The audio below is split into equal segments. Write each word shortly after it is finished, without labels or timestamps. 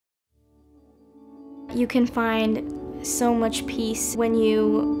You can find so much peace when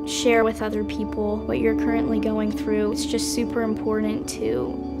you share with other people what you're currently going through. It's just super important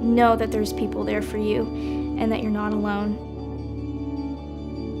to know that there's people there for you and that you're not alone.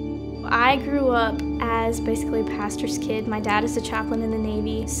 I grew up as basically a pastor's kid. My dad is a chaplain in the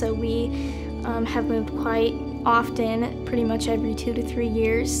Navy, so we have moved quite often, pretty much every 2 to 3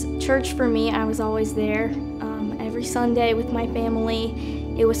 years. Church for me, I was always there every Sunday with my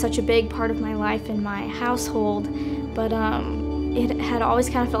family. It was such a big part of my life and my household, but it had always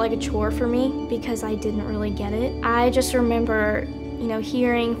kind of felt like a chore for me because I didn't really get it. I just remember,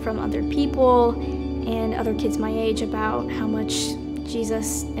 hearing from other people and other kids my age about how much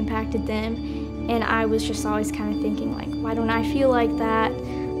Jesus impacted them, and I was just always kind of thinking, like, why don't I feel like that?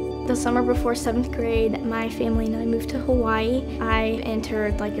 The summer before 7th grade, my family and I moved to Hawaii. I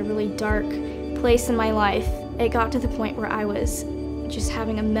entered like a really dark place in my life. It got to the point where I was just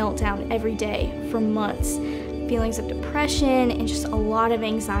having a meltdown every day for months. Feelings of depression and just a lot of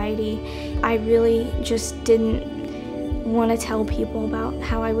anxiety. I really just didn't want to tell people about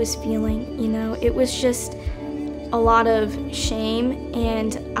how I was feeling, It was just a lot of shame,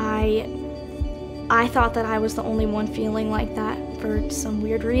 and I thought that I was the only one feeling like that for some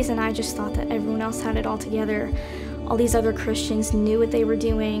weird reason. I just thought that everyone else had it all together. All these other Christians knew what they were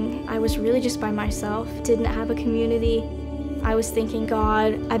doing. I was really just by myself, didn't have a community. I was thinking,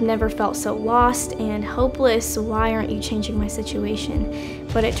 God, I've never felt so lost and hopeless. Why aren't you changing my situation?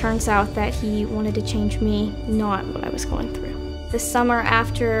 But it turns out that He wanted to change me, not what I was going through. The summer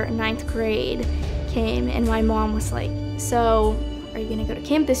after 9th grade came, and my mom was like, so are you gonna go to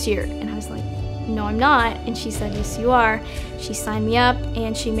camp this year? And I was like, no, I'm not. And she said, yes, you are. She signed me up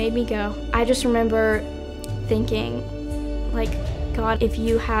and she made me go. I just remember thinking, like, God, if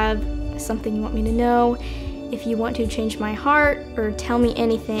you have something you want me to know, if you want to change my heart or tell me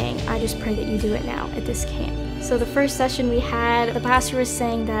anything, I just pray that you do it now at this camp. So the first session we had, the pastor was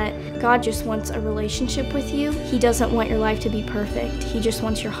saying that God just wants a relationship with you. He doesn't want your life to be perfect. He just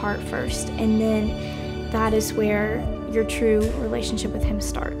wants your heart first. And then that is where your true relationship with Him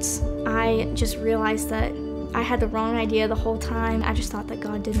starts. I just realized that I had the wrong idea the whole time. I just thought that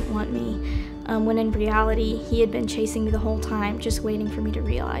God didn't want me, when in reality, He had been chasing me the whole time, just waiting for me to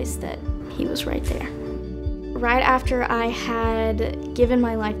realize that He was right there. Right after I had given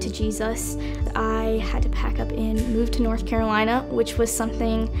my life to Jesus, I had to pack up and move to North Carolina, which was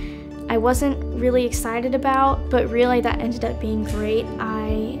something I wasn't really excited about, but really that ended up being great.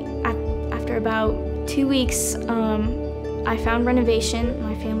 After about 2 weeks, I found Renovation.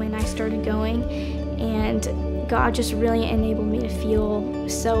 My family and I started going, and God just really enabled me to feel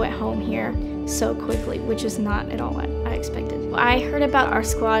so at home here so quickly, which is not at all what I expected. I heard about our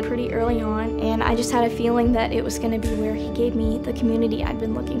squad pretty early on, and I just had a feeling that it was going to be where He gave me the community I'd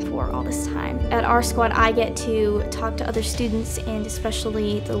been looking for all this time. At our squad, I get to talk to other students and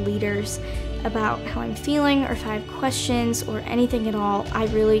especially the leaders about how I'm feeling, or if I have questions or anything at all. I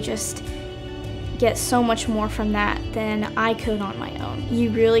really just get so much more from that than I could on my own. You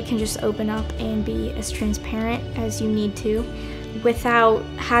really can just open up and be as transparent as you need to without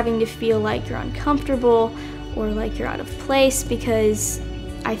having to feel like you're uncomfortable or like you're out of place, because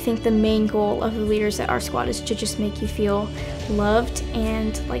I think the main goal of the leaders at our squad is to just make you feel loved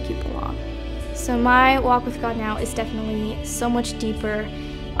and like you belong. So my walk with God now is definitely so much deeper.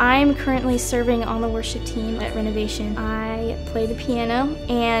 I'm currently serving on the worship team at Renovation. I play the piano,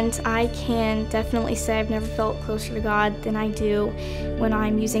 and I can definitely say I've never felt closer to God than I do when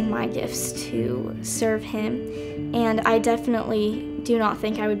I'm using my gifts to serve Him. And I definitely do not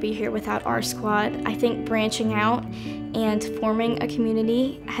think I would be here without our squad. I think branching out and forming a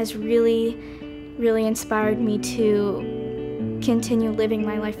community has really, really inspired me to continue living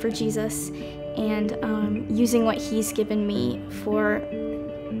my life for Jesus and using what He's given me for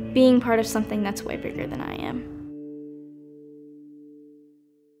being part of something that's way bigger than I am.